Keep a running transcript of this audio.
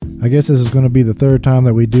I guess this is going to be the third time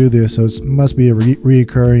that we do this, so it must be a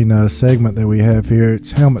reoccurring segment that we have here.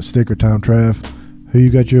 It's helmet sticker time, Trav. Who you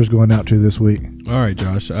got yours going out to this week? All right,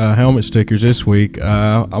 Josh. Helmet stickers this week.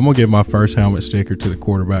 I'm going to give my first helmet sticker to the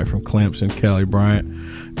quarterback from Clemson, Kelly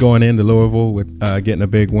Bryant, going into Louisville with getting a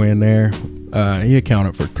big win there. He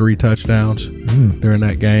accounted for 3 touchdowns during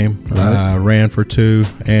that game, Right. ran for 2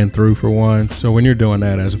 and threw for 1. So when you're doing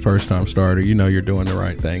that as a first-time starter, you know you're doing the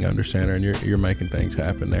right thing under center, and you're making things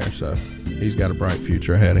happen there. So he's got a bright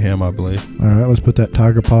future ahead of him, I believe. All right, let's put that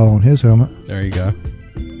tiger paw on his helmet. There you go.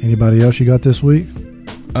 Anybody else you got this week?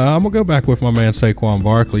 I'm gonna go back with my man Saquon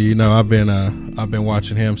Barkley. You know, I've been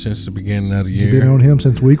watching him since the beginning of the year. You've been on him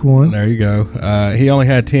since week 1. There you go. He only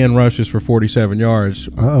had 10 rushes for 47 yards.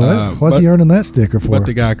 What's he earning that sticker for? But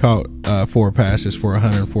the guy caught 4 passes for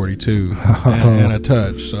 142 and a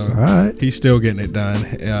touch. So All right. he's still getting it done.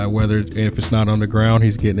 If it's not on the ground,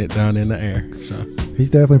 he's getting it done in the air. So He's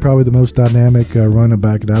definitely probably the most dynamic running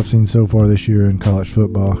back that I've seen so far this year in college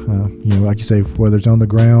football. Like you say, whether it's on the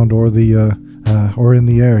ground or or in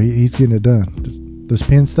the air, he's getting it done. Does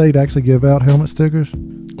Penn State actually give out helmet stickers?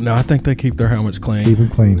 no, I think they keep their helmets clean. Keep them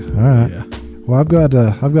clean. All right. Yeah. Well, I've got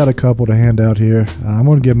a couple to hand out here. I'm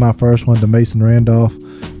going to give my first one to Mason Randolph,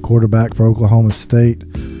 quarterback for Oklahoma State.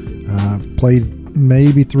 Played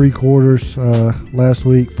maybe 3 quarters last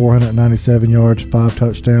week, 497 yards, 5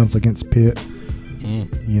 touchdowns against Pitt.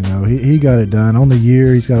 You know, he got it done. On the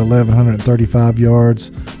year, he's got 1,135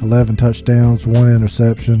 yards, 11 touchdowns, 1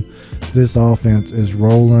 interception. This offense is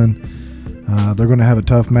rolling. They're going to have a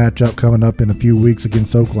tough matchup coming up in a few weeks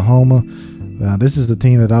against Oklahoma. This is the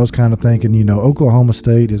team that I was kind of thinking, you know, Oklahoma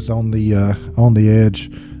State is on the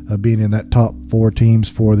edge of being in that top 4 teams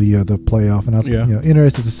for the playoff. And I'm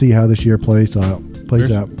interested to see how this year plays out.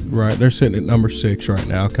 Right. They're sitting at number 6 right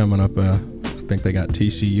now, coming up. I think they got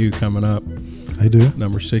TCU coming up. They do.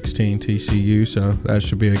 Number 16 TCU, so that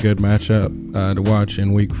should be a good matchup to watch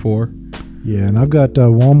in week 4. Yeah, and I've got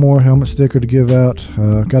one more helmet sticker to give out.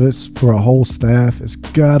 Got it for a whole staff. It's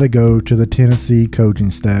got to go to the Tennessee coaching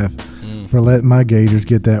staff for letting my Gators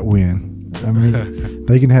get that win. I mean,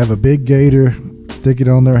 they can have a big Gator, stick it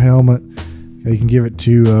on their helmet. They can give it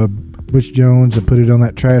to Butch Jones and put it on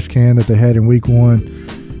that trash can that they had in week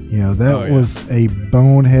 1. You know, that was a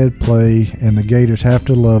bonehead play, and the Gators have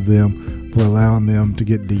to love them for allowing them to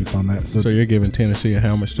get deep on that. So you're giving Tennessee a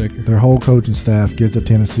helmet sticker? Their whole coaching staff gets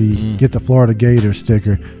a Florida Gators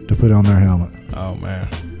sticker to put on their helmet. Oh, man.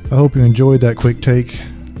 I hope you enjoyed that quick take.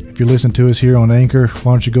 If you listen to us here on Anchor,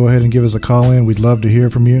 why don't you go ahead and give us a call in? We'd love to hear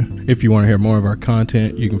from you. If you want to hear more of our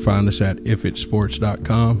content, you can find us at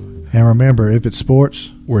ifitsports.com. And remember, if it's sports,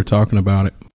 we're talking about it.